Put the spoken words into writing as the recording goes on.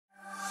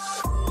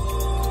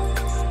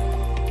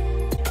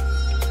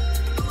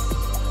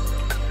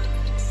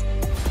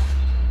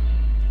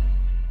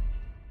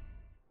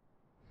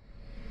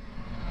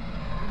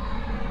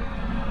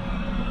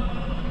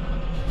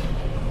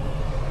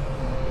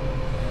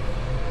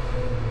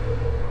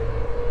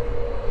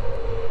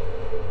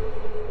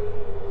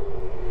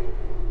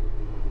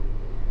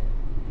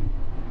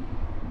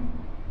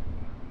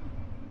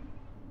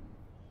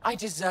I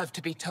deserve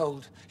to be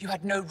told. You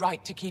had no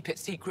right to keep it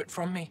secret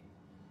from me.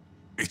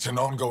 It's an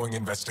ongoing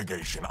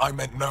investigation. I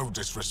meant no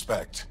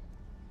disrespect.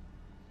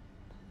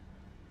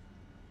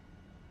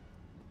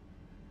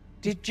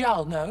 Did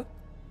Jal know?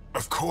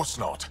 Of course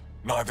not.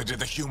 Neither did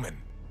the human.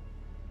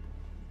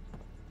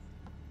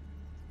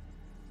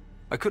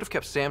 I could have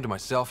kept Sam to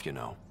myself, you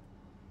know.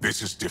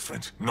 This is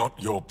different.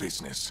 Not your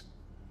business.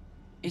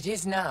 It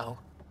is now.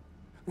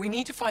 We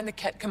need to find the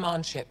Ket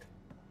command ship.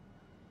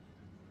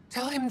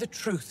 Tell him the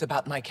truth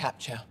about my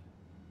capture.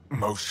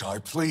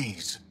 Moshai,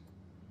 please.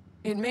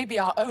 It may be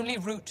our only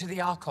route to the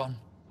Archon.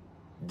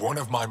 One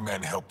of my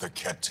men helped the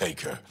Ket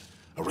take her.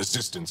 A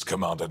resistance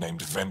commander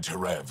named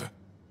Venturev.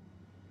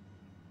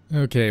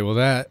 Okay, well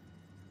that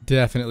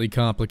definitely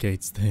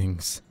complicates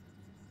things.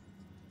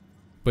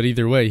 But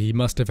either way, he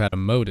must have had a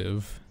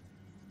motive.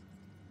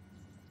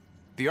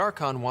 The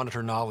Archon wanted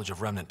her knowledge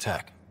of Remnant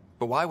tech,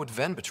 but why would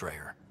Ven betray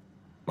her?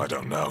 I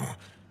don't know.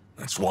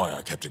 That's why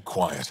I kept it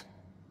quiet.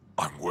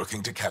 I'm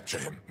working to capture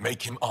him,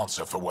 make him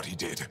answer for what he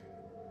did.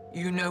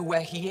 You know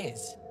where he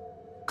is?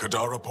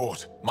 Kadara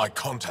Port. My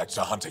contacts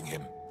are hunting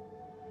him.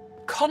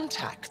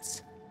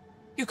 Contacts?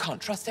 You can't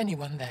trust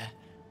anyone there.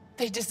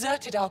 They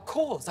deserted our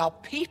cause, our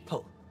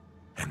people.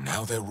 And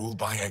now they're ruled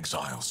by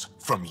exiles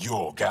from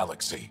your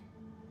galaxy.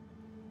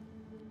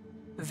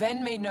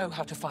 Ven may know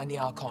how to find the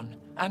Archon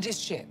and his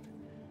ship.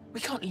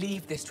 We can't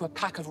leave this to a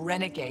pack of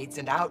renegades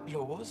and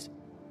outlaws.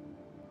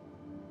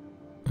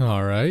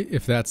 Alright,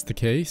 if that's the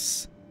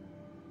case,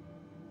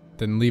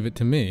 then leave it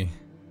to me.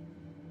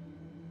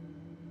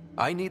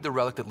 I need the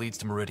relic that leads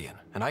to Meridian,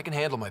 and I can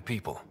handle my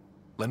people.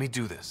 Let me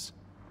do this.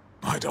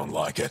 I don't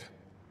like it.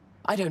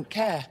 I don't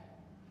care.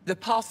 The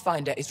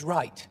Pathfinder is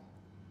right.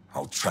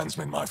 I'll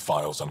transmit my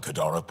files on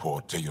Kadara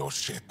Port to your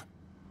ship.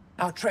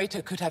 Our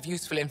traitor could have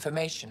useful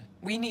information.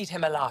 We need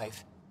him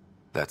alive.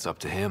 That's up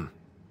to him.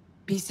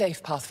 Be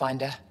safe,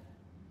 Pathfinder.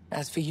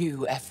 As for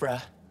you,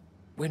 Ephra,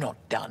 we're not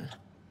done.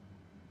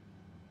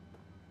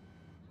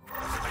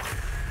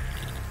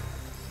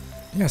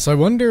 Yeah, so I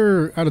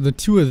wonder, out of the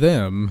two of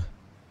them,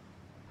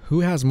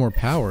 who has more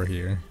power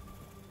here?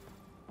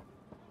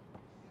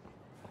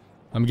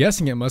 I'm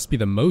guessing it must be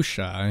the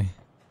Moshai,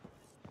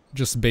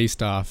 just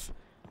based off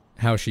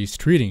how she's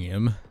treating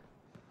him.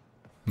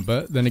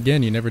 But then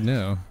again, you never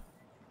know.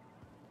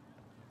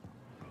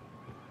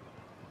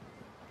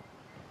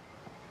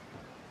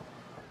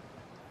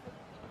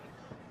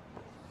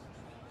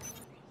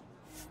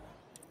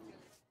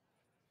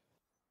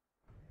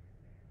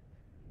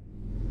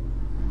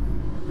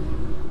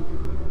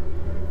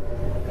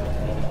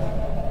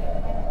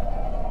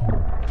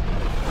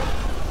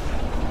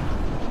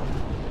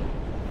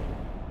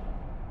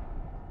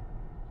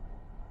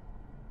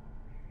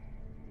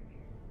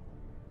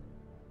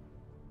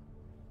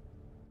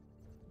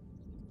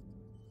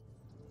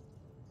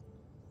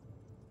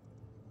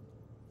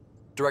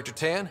 Director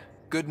Tan,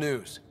 good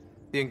news.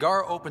 The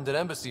Angara opened an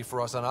embassy for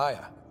us on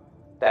Aya.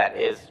 That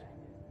is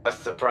a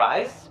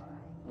surprise?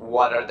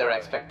 What are their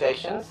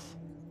expectations?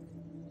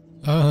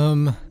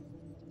 No,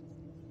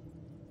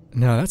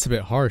 that's a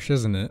bit harsh,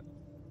 isn't it?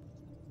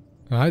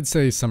 I'd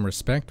say some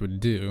respect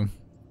would do.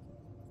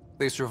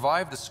 They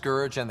survived the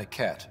Scourge and the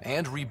Ket,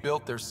 and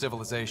rebuilt their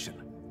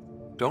civilization.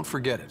 Don't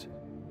forget it.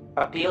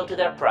 Appeal to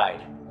their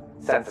pride.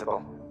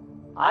 Sensible.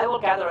 I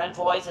will gather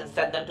envoys and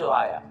send them to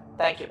Aya.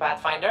 Thank you,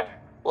 Pathfinder.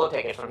 We'll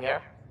take it from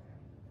here.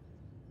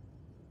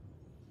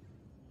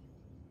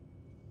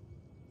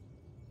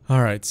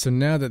 Alright, so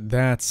now that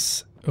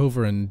that's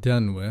over and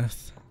done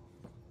with...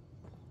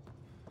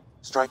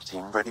 Strike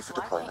team ready for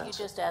Why deployment. can't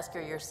you just ask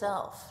her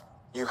yourself?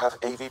 You have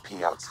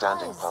AVP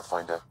outstanding, Because-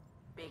 Pathfinder.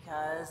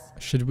 Because...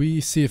 Should we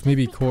see if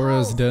maybe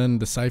Cora's done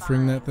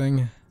deciphering that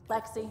thing?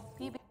 Lexi,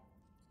 PB...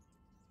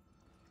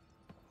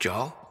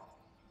 Jal?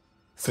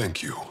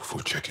 Thank you for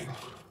checking.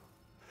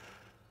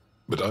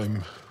 But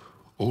I'm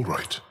all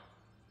right.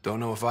 Don't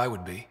know if I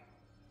would be.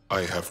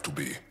 I have to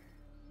be.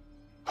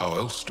 How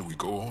else do we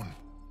go on?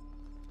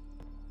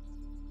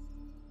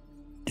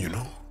 You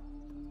know?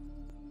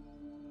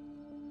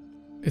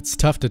 It's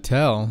tough to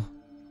tell.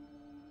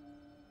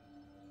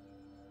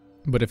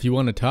 But if you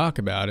want to talk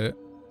about it,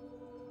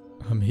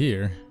 I'm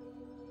here.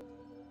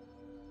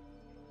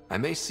 I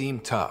may seem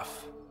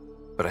tough,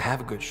 but I have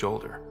a good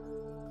shoulder.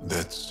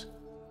 That's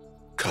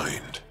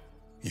kind.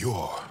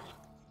 You're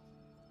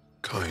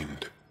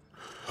kind.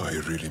 I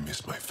really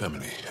miss my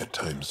family at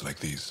times like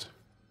these.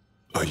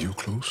 Are you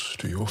close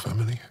to your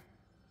family?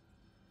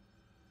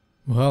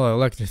 Well, I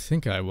like to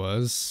think I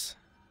was.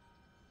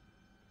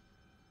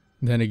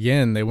 Then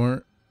again, they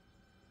weren't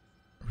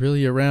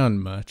really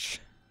around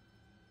much.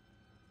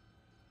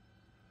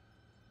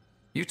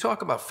 You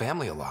talk about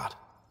family a lot.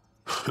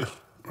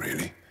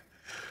 Really?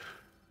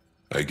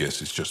 I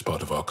guess it's just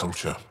part of our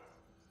culture.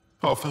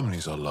 Our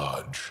families are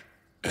large,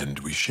 and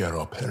we share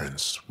our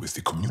parents with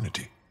the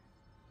community.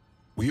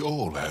 We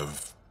all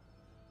have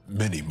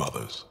many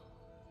mothers.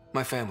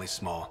 My family's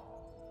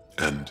small.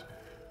 And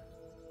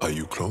are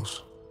you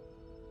close?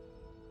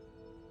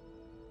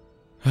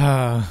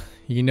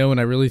 You know, when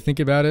I really think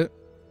about it,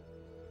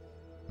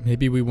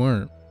 maybe we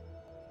weren't.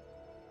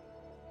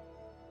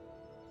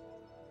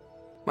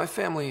 My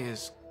family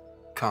is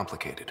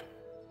complicated.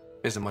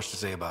 Isn't much to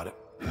say about it.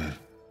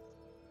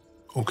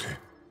 Okay.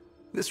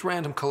 This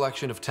random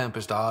collection of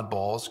Tempest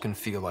oddballs can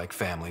feel like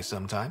family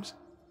sometimes.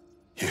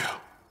 Yeah.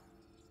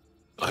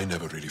 I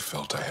never really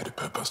felt I had a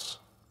purpose.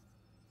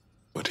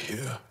 But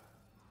here,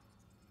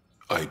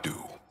 I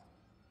do.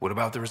 What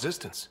about the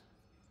Resistance?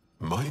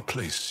 My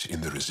place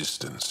in the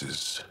Resistance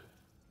is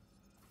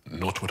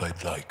not what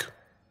I'd like.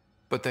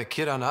 But that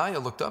kid on Aya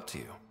looked up to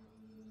you.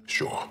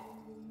 Sure.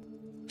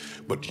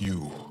 But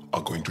you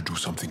are going to do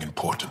something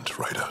important,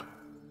 Ryder.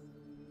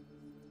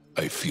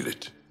 I feel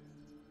it.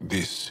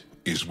 This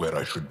is where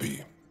I should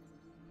be.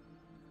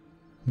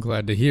 I'm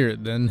glad to hear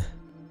it then.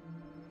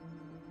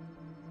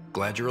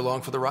 Glad you're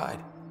along for the ride.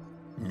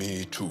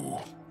 Me too.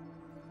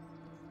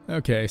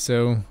 Okay,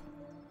 so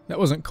that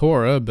wasn't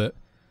Cora, but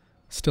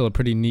still a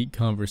pretty neat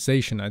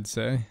conversation, I'd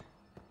say.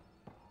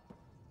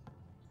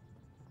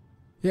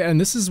 Yeah, and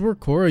this is where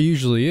Cora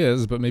usually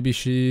is, but maybe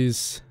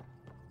she's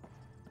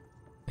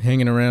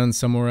hanging around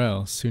somewhere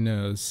else. Who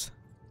knows?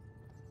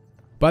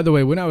 By the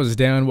way, when I was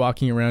down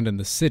walking around in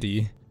the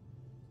city,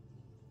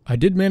 I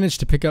did manage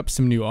to pick up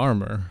some new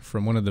armor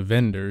from one of the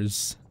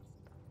vendors.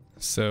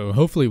 So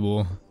hopefully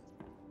we'll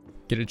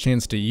get a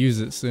chance to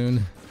use it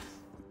soon.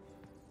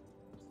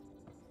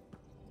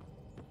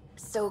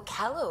 So,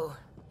 Callow,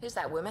 who's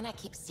that woman I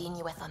keep seeing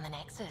you with on the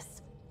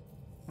Nexus?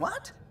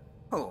 What?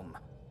 Whom?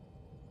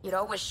 You're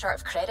always short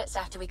of credits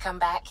after we come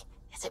back.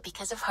 Is it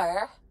because of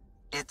her?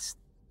 It's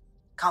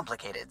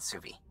complicated,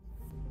 Suvi.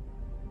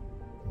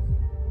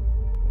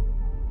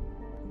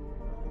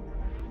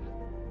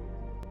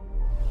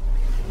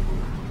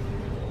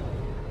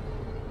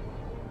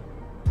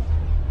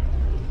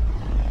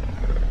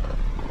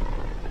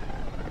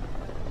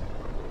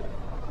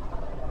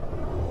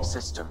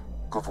 System,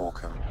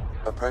 Gavorkum.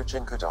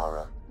 Approaching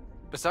Kadara.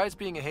 Besides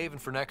being a haven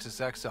for Nexus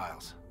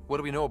exiles, what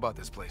do we know about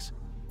this place?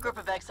 Group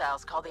of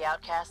exiles called the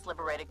Outcasts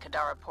liberated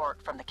Kadara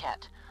Port from the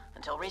Ket.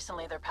 Until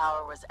recently, their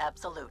power was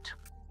absolute.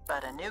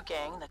 But a new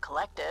gang, the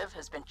Collective,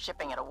 has been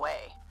chipping it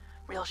away.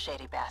 Real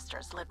shady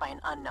bastards led by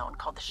an unknown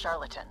called the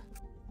Charlatan.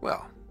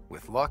 Well,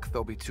 with luck,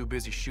 they'll be too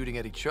busy shooting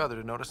at each other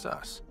to notice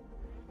us.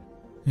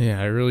 Yeah,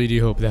 I really do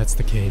hope that's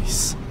the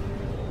case.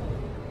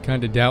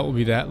 Kinda doubt we'll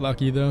be that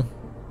lucky, though.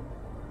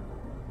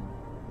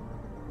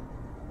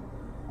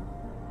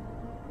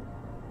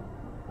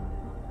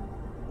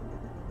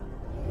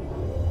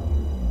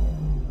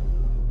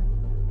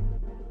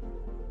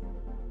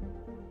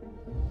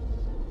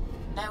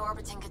 Now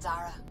orbiting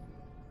Kadara.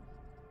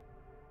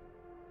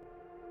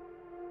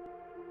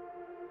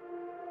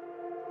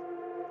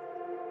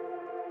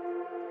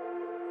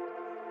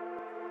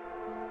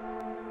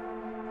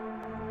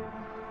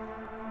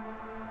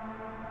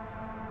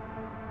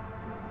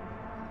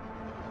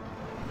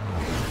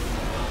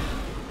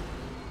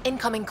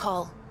 Incoming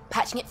call.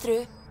 Patching it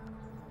through.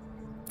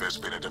 There's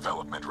been a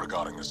development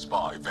regarding the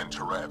spy,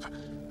 Venturev.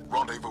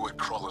 Rendezvous at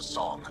Kroller's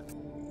Song.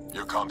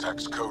 Your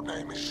contact's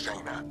codename is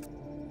Shayna.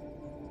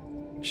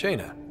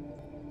 Shayna.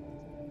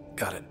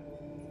 Got it.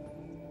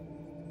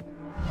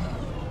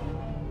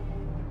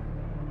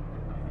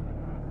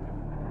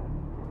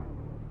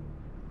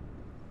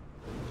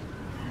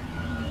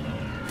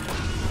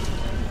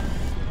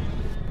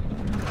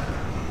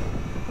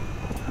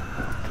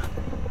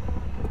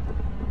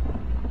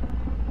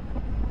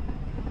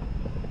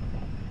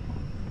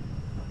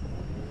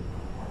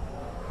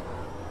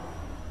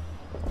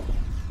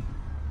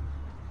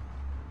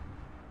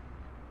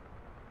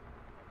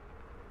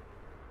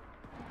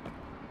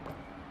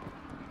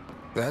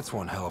 That's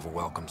one hell of a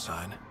welcome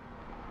sign.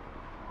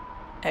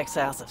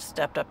 Exiles have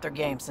stepped up their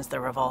game since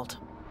their revolt.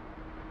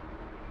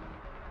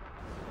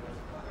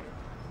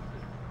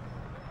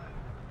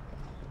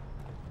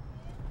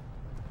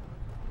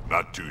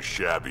 Not too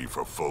shabby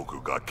for folk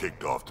who got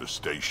kicked off the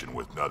station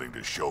with nothing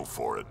to show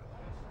for it.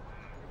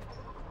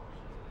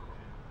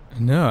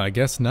 No, I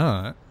guess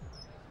not.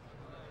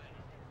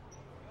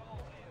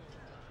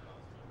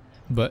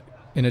 But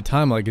in a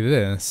time like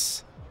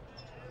this,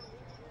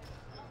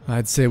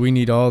 I'd say we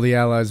need all the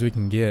allies we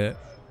can get.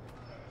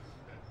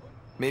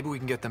 Maybe we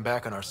can get them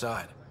back on our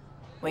side.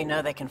 We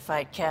know they can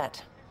fight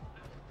Ket.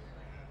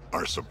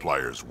 Our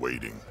supplier's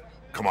waiting.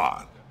 Come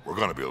on, we're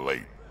gonna be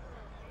late.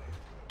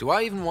 Do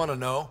I even want to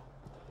know?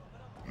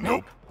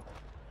 Nope.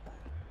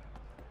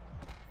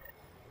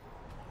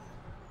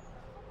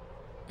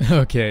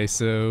 Okay,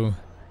 so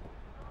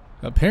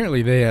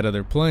apparently they had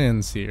other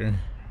plans here.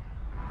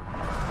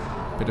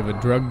 Bit of a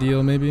drug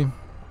deal, maybe?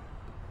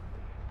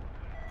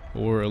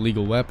 Or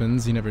illegal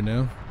weapons, you never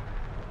know.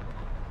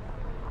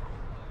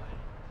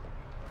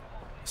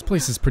 This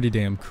place is pretty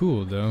damn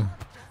cool, though.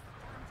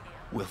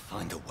 We'll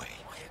find a way.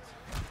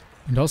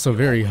 And also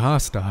very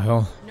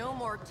hostile. No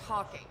more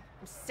talking.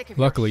 I'm sick of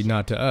Luckily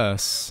not to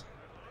us.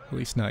 At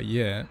least not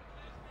yet.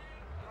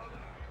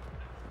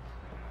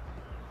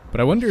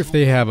 But I wonder if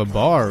they have a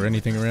bar or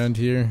anything around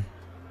here.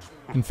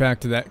 In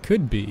fact, that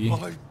could be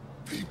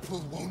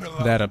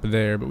that up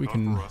there, but we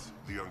can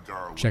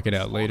check it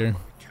out later.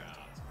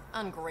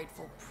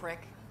 Ungrateful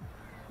prick.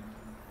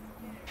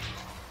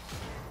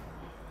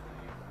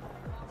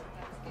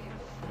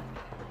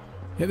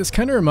 Yeah, this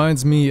kind of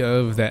reminds me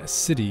of that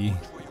city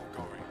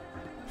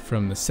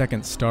from the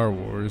second Star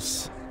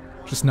Wars.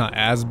 Just not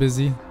as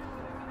busy.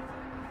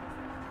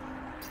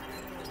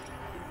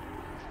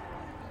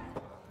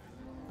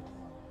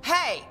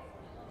 Hey!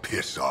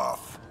 Piss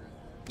off.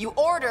 You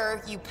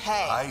order, you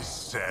pay. I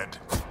said...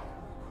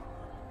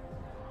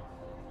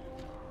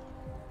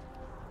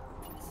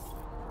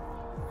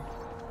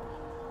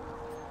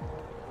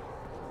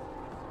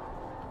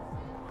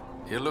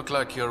 You look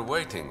like you're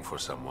waiting for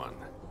someone.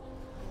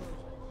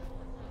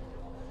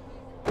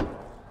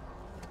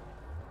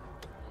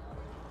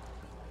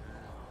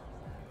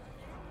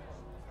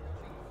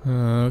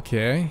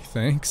 Okay,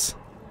 thanks.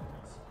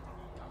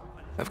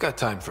 I've got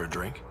time for a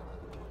drink.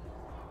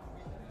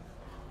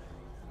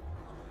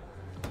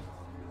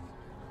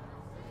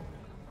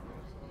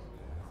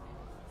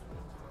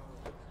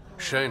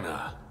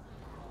 Shayna,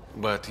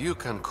 but you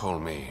can call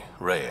me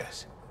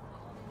Reyes.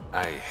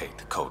 I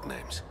hate code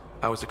names.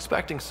 I was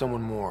expecting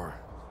someone more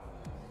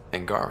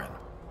Angaran.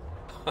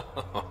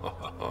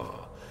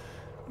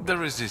 The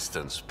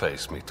Resistance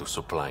pays me to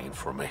supply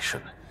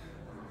information,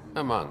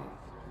 among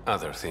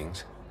other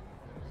things.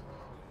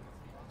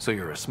 So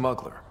you're a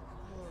smuggler?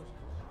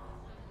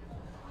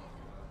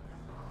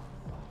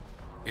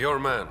 Your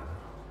man,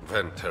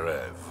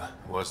 Venterev,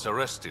 was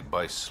arrested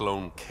by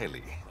Sloane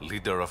Kelly,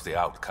 leader of the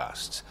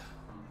Outcasts.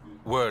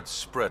 Word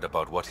spread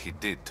about what he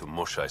did to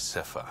Moshae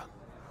Sefa.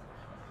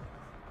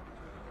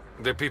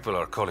 The people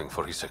are calling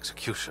for his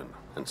execution.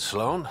 And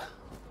Sloane?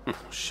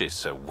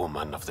 She's a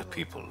woman of the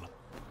people.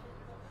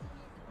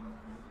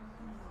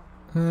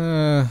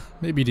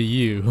 Maybe to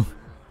you.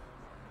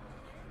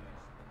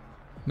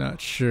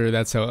 Not sure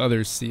that's how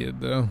others see it,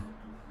 though.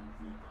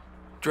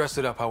 Dress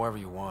it up however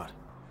you want.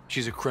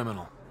 She's a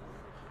criminal.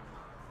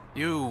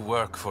 You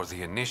work for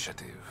the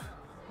Initiative.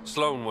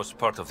 Sloane was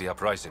part of the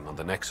uprising on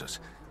the Nexus.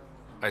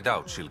 I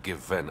doubt she'll give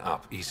Ven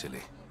up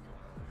easily.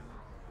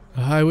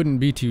 I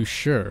wouldn't be too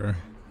sure.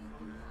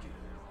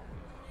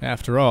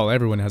 After all,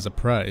 everyone has a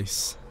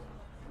price.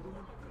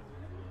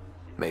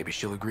 Maybe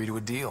she'll agree to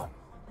a deal.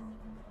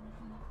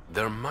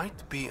 There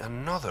might be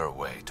another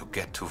way to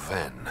get to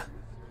Ven.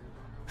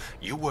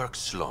 You work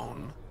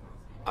Sloane,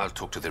 I'll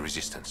talk to the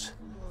Resistance.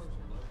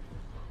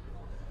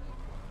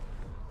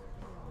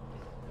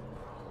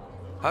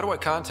 How do I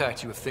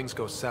contact you if things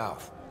go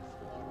south?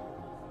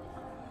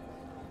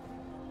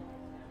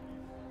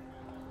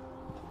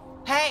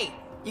 Hey!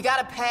 You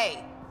gotta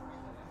pay!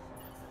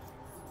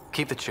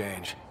 Keep the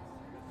change.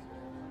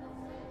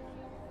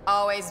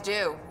 Always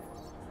do.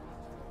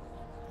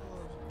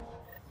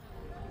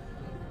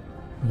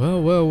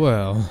 Well, well,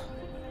 well.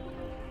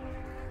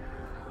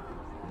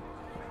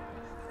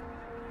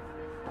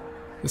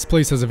 This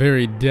place has a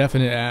very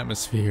definite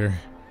atmosphere.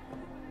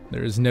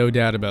 There is no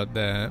doubt about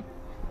that.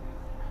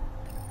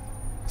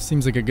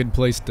 Seems like a good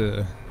place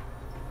to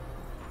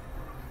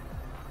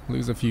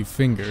lose a few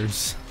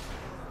fingers.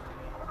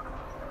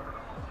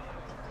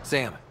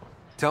 Sam,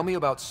 tell me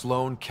about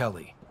Sloane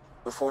Kelly.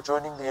 Before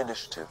joining the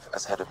Initiative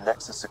as head of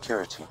Nexus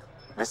Security,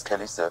 Miss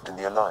Kelly served in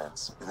the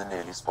Alliance with a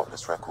nearly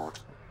spotless record.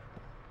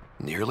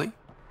 Nearly?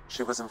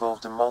 She was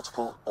involved in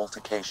multiple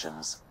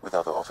altercations with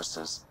other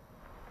officers.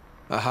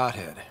 A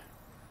hothead.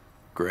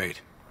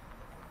 Great.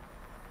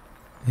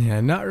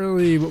 Yeah, not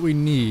really what we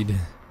need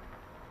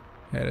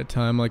at a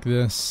time like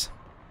this.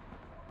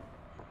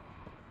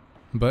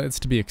 But it's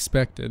to be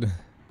expected.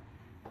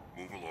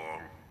 Move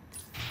along.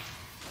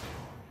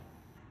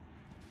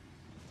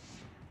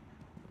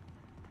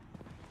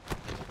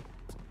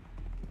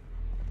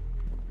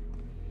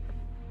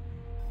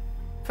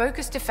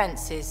 Focus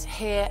defenses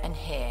here and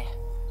here.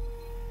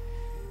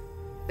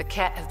 The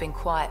Ket have been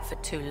quiet for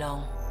too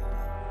long.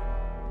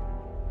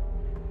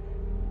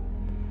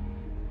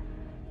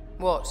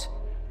 What?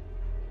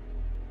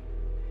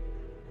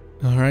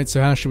 Alright,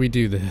 so how should we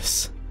do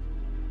this?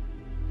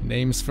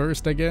 Names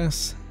first, I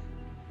guess?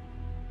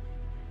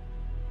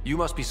 You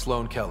must be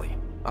Sloane Kelly.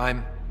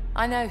 I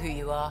know who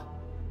you are.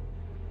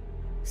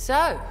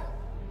 So,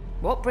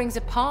 what brings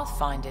a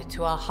Pathfinder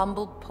to our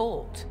humbled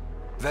port?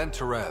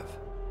 Venterev.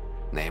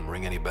 Name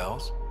ring any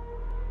bells?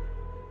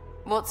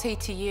 What's he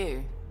to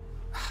you?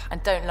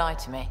 And don't lie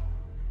to me.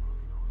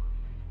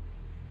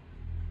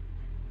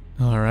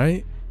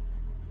 Alright.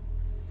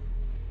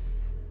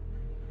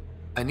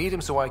 I need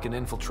him so I can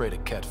infiltrate a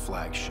Ket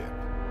flagship.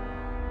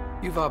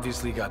 You've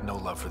obviously got no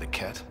love for the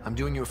Ket. I'm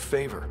doing you a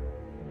favor.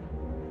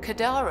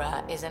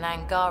 Kadara is an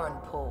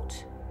Angaran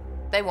port.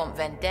 They want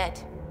Ven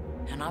dead,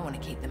 and I want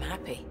to keep them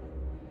happy.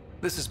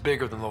 This is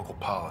bigger than local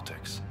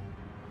politics.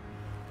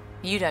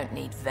 You don't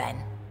need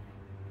Ven.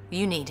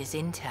 You need his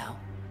intel.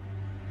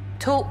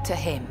 Talk to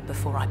him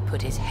before I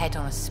put his head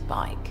on a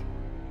spike.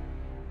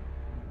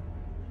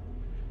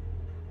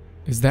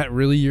 Is that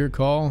really your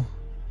call?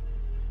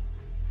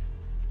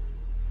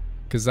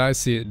 'Cause I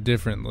see it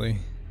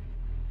differently.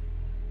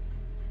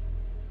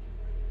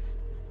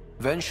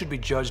 Ven should be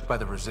judged by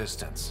the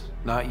Resistance,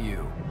 not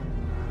you.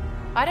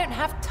 I don't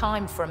have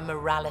time for a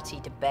morality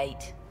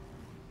debate.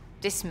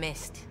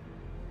 Dismissed.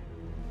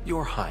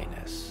 Your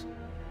Highness.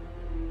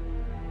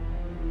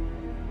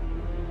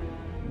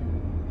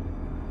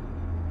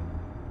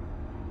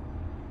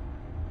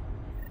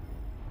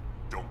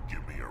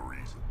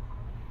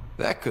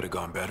 That could have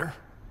gone better.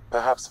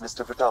 Perhaps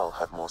Mr. Vidal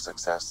had more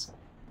success.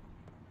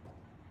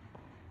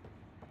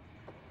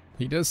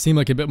 He does seem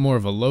like a bit more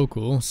of a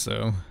local,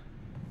 so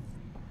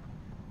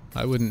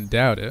I wouldn't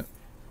doubt it.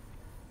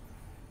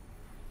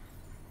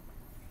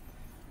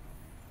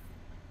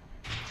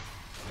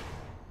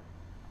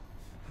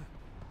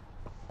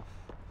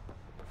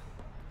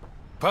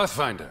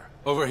 Pathfinder,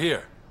 over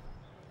here.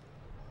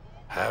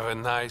 Have a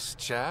nice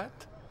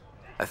chat?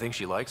 I think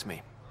she likes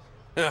me.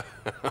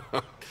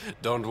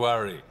 Don't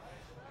worry.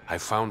 I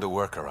found a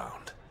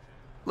workaround.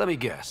 Let me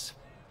guess.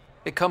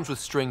 It comes with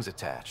strings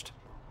attached.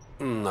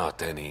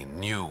 Not any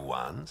new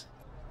ones.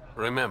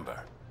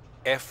 Remember,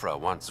 Ephra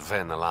wants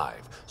Ven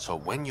alive, so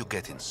when you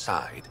get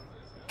inside,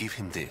 give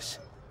him this.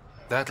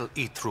 That'll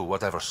eat through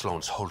whatever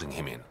Sloane's holding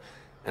him in,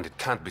 and it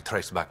can't be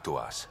traced back to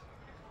us.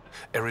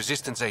 A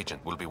Resistance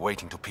agent will be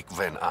waiting to pick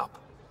Ven up.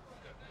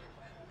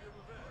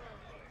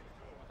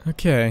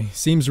 Okay,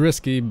 seems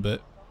risky,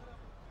 but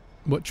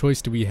what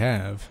choice do we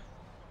have?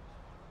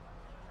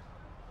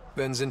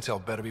 Ven's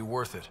intel better be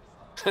worth it.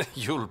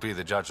 You'll be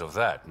the judge of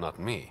that, not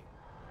me.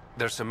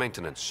 There's a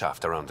maintenance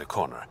shaft around the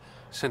corner,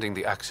 sending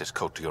the access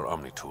code to your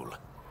Omni tool.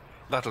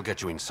 That'll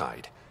get you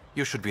inside.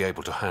 You should be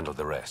able to handle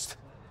the rest.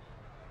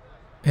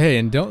 Hey,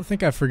 and don't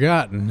think I've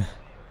forgotten.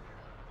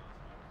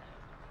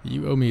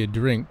 You owe me a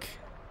drink.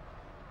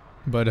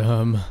 But,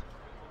 not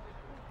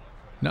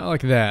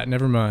like that.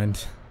 Never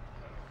mind.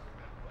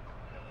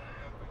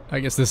 I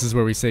guess this is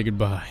where we say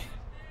goodbye.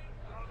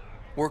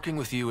 Working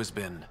with you has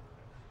been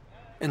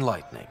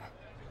enlightening.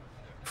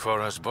 For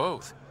us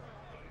both.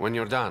 When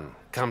you're done,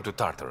 come to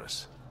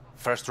Tartarus.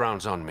 First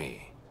round's on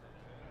me.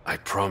 I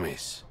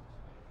promise.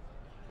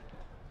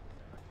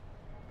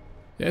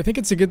 Yeah, I think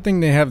it's a good thing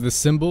they have the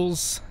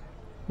symbols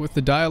with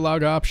the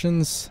dialogue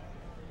options.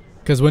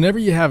 Because whenever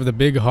you have the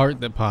big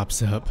heart that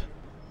pops up,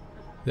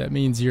 that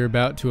means you're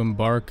about to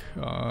embark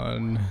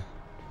on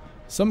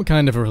some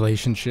kind of a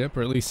relationship,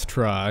 or at least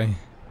try.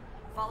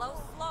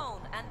 Follow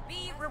Sloane and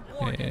be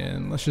rewarded.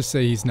 And let's just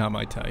say he's not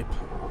my type.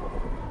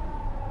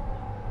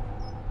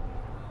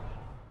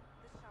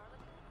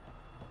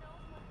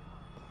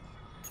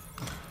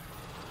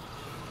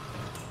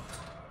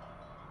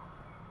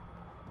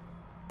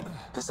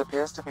 This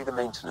appears to be the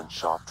maintenance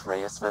shaft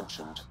Reyes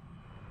mentioned.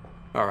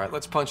 Alright,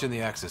 let's punch in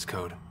the access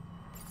code.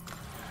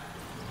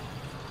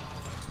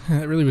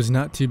 That really was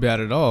not too bad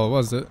at all,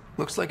 was it?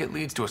 Looks like it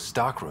leads to a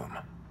stockroom.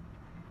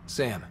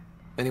 Sam,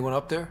 anyone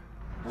up there?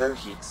 No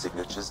heat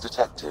signatures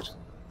detected.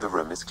 The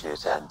room is clear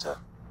to enter.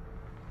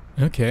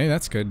 Okay,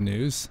 that's good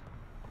news.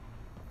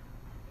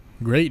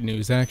 Great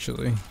news,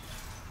 actually.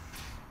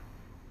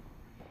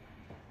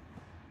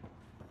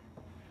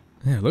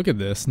 Yeah, look at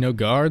this. No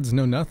guards,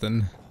 no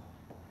nothing.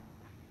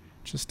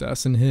 Just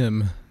us and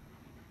him.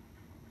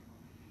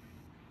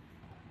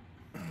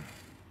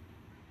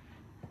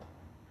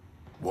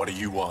 What do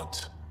you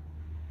want?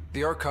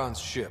 The Archon's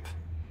ship.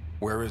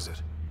 Where is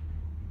it?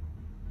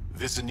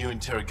 This a new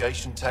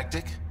interrogation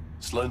tactic?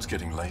 Sloane's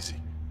getting lazy.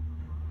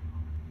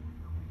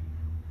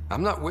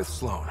 I'm not with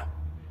Sloane.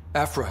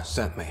 Ephra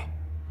sent me.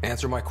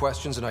 Answer my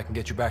questions and I can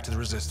get you back to the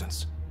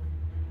Resistance.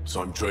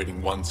 So I'm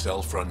trading one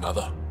cell for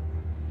another?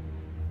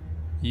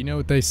 You know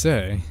what they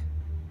say.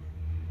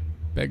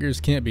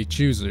 Beggars can't be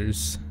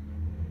choosers.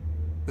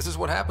 This is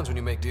what happens when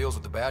you make deals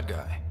with the bad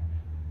guy.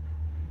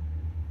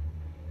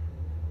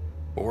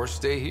 Or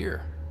stay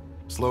here.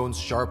 Sloane's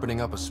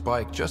sharpening up a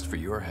spike just for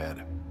your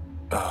head.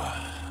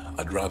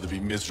 I'd rather be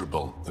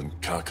miserable than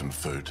Karkan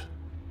food.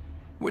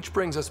 Which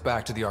brings us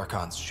back to the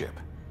Archon's ship.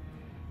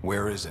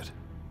 Where is it?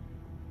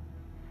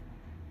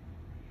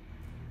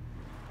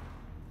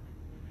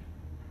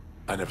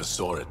 I never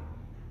saw it.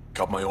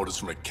 Got my orders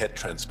from a Ket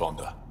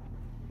transponder.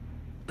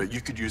 But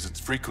you could use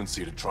its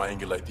frequency to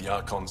triangulate the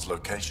Archon's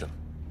location.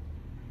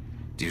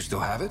 Do you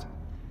still have it?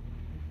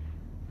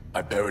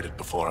 I buried it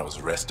before I was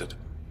arrested.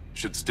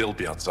 Should still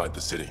be outside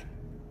the city.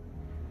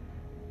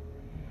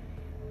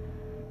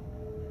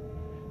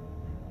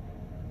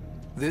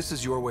 This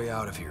is your way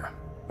out of here.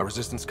 A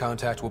Resistance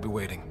contact will be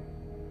waiting.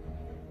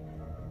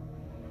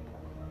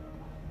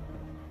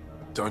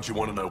 Don't you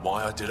want to know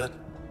why I did it?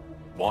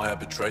 Why I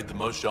betrayed the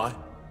Moshae?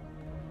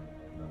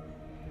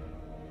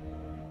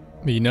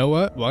 You know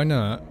what? Why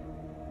not?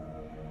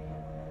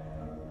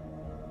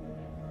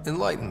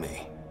 Enlighten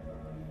me.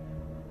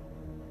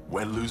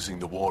 We're losing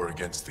the war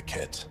against the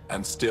Ket,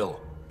 and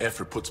still,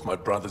 Ephra puts my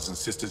brothers and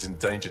sisters in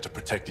danger to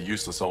protect a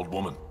useless old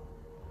woman.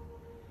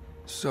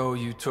 So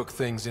you took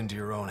things into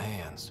your own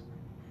hands?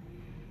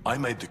 I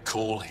made the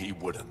call he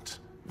wouldn't.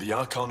 The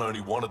Archon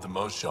only wanted the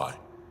Moshae.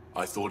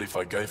 I thought if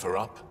I gave her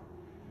up...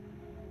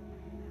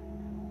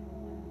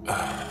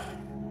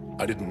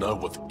 I didn't know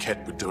what the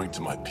Ket were doing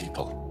to my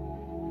people.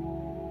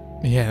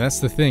 Yeah, that's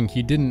the thing.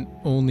 He didn't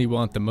only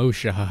want the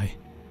Moshae.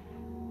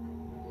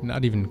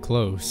 Not even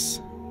close.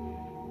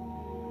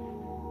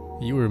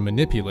 You were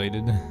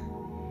manipulated.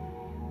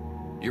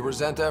 You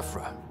resent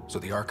Ephra, so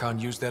the Archon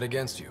used that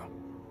against you.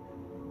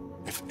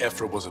 If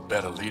Ephra was a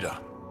better leader...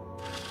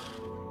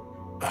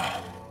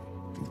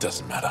 it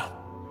doesn't matter.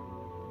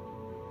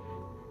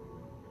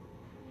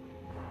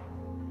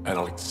 and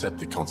I'll accept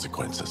the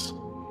consequences.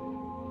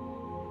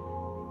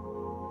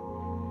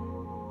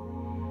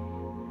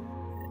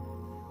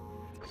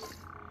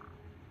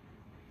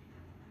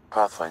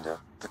 Pathfinder,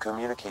 the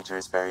communicator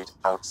is buried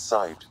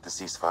outside the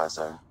ceasefire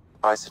zone.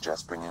 I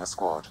suggest bringing a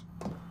squad.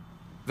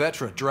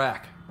 Vetra,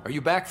 Drac, are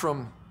you back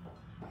from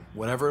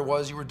whatever it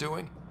was you were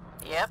doing?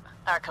 Yep,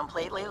 our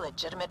completely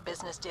legitimate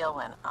business deal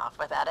went off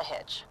without a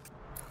hitch.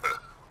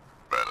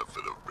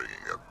 Benefit of bringing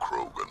a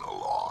Krogan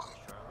along.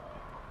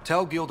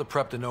 Tell Gil to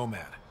prep the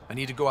Nomad. I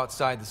need to go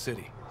outside the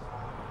city.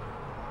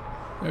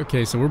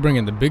 Okay, so we're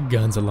bringing the big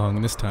guns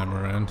along this time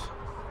around.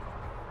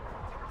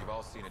 You've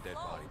all seen a dead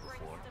body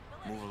before.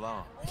 Move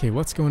along. Okay,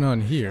 what's going on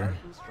here?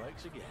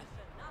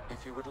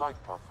 If you would like,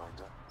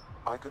 Pathfinder,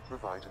 I could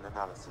provide an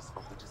analysis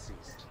of the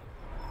deceased.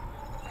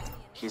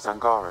 He's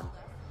Angaran.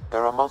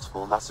 There are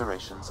multiple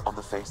lacerations on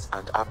the face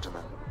and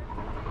abdomen.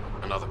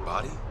 Another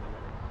body?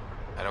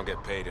 I don't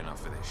get paid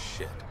enough for this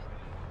shit.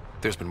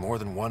 There's been more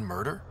than one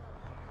murder?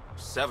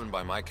 7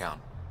 by my count,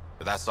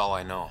 but that's all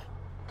I know.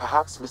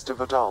 Perhaps Mr.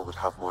 Vidal would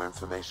have more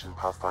information,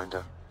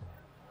 Pathfinder.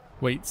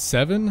 Wait,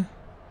 7?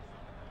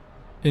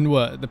 In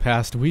what, the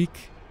past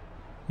week?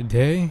 A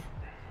day?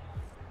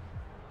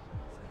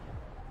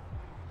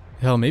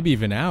 Hell, maybe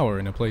even an hour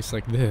in a place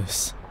like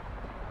this.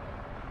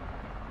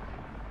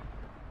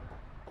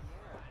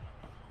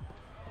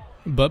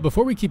 But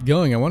before we keep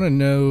going, I want to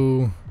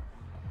know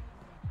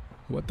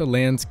what the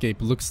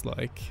landscape looks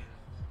like.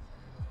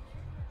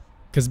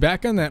 Because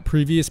back on that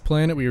previous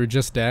planet we were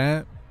just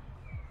at,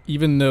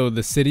 even though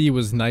the city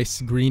was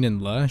nice, green,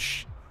 and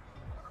lush,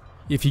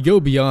 if you go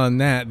beyond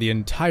that, the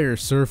entire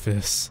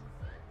surface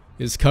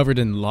is covered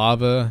in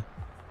lava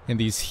and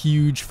these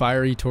huge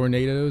fiery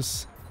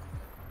tornadoes.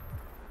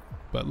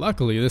 But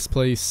luckily, this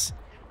place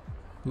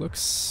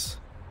looks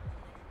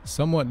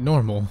somewhat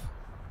normal.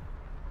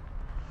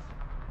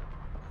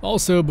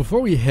 Also,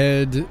 before we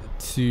head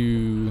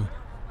to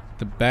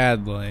the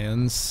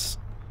Badlands,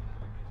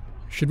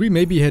 should we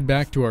maybe head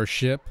back to our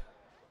ship?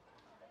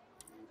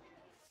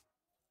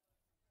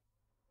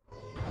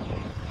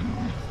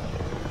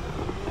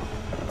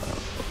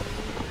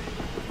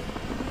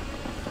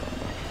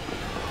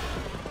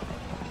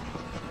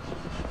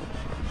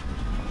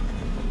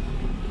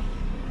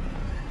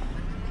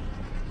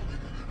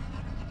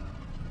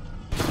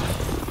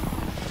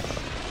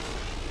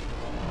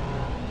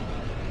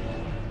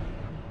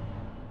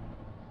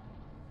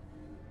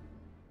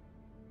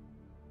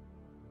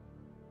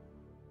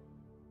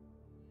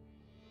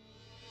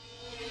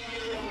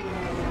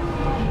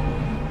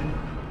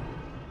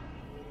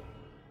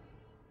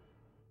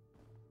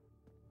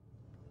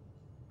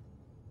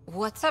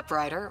 What's up,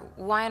 Ryder?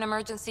 Why an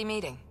emergency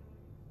meeting?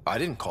 I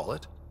didn't call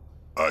it.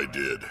 I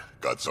did.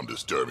 Got some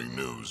disturbing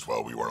news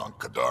while we were on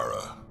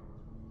Kadara.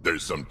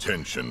 There's some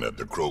tension at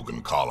the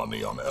Krogan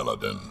colony on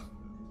Eladin.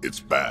 It's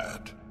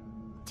bad.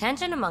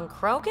 Tension among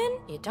Krogan?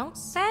 You don't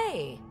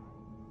say.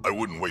 I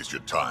wouldn't waste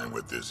your time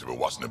with this if it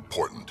wasn't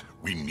important.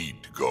 We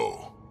need to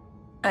go.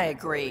 I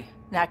agree.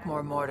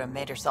 Nakmor Morta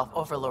made herself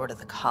overlord of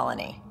the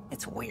colony.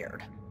 It's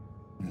weird.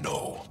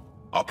 No.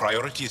 Our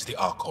priority is the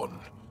Archon.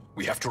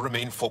 We have to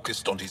remain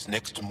focused on his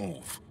next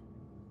move.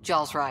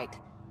 Jall's right.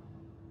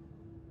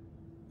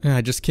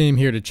 I just came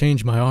here to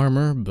change my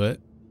armor, but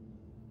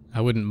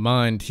I wouldn't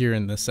mind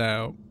hearing this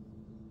out.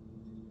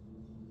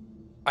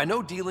 I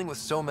know dealing with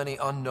so many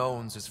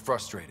unknowns is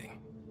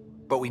frustrating,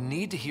 but we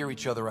need to hear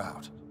each other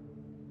out.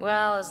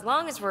 Well, as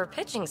long as we're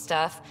pitching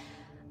stuff,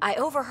 I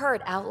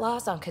overheard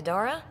outlaws on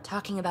Kadara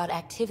talking about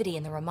activity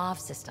in the Ramov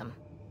system.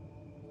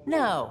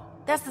 No,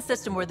 that's the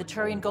system where the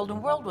Turian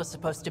Golden World was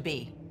supposed to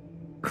be.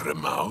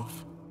 Ramov?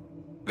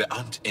 There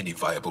aren't any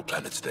viable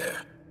planets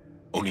there.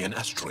 Only an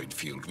asteroid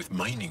field with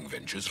mining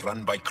ventures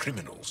run by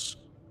criminals.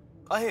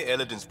 I hear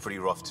Eladin's pretty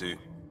rough too.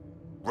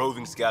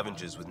 Roving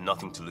scavengers with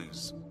nothing to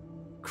lose.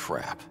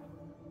 Crap.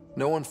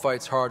 No one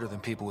fights harder than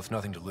people with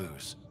nothing to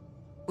lose.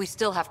 We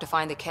still have to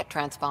find the Ket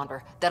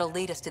transponder. That'll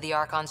lead us to the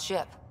Archon's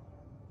ship.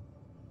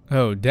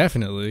 Oh,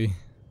 definitely.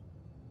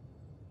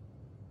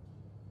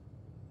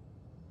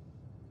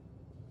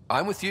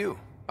 I'm with you.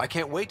 I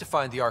can't wait to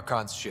find the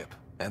Archon's ship.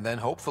 And then,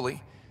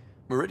 hopefully,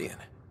 Meridian.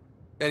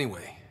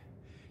 Anyway,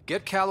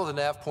 get Callow the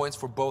nav points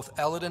for both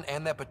Eladin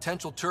and that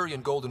potential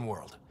Turian Golden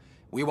World.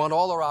 We want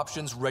all our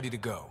options ready to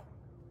go.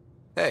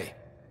 Hey,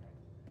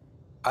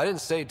 I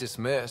didn't say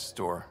dismissed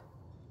or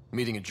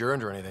meeting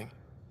adjourned or anything.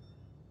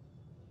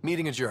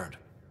 Meeting adjourned.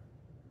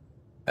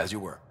 As you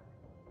were.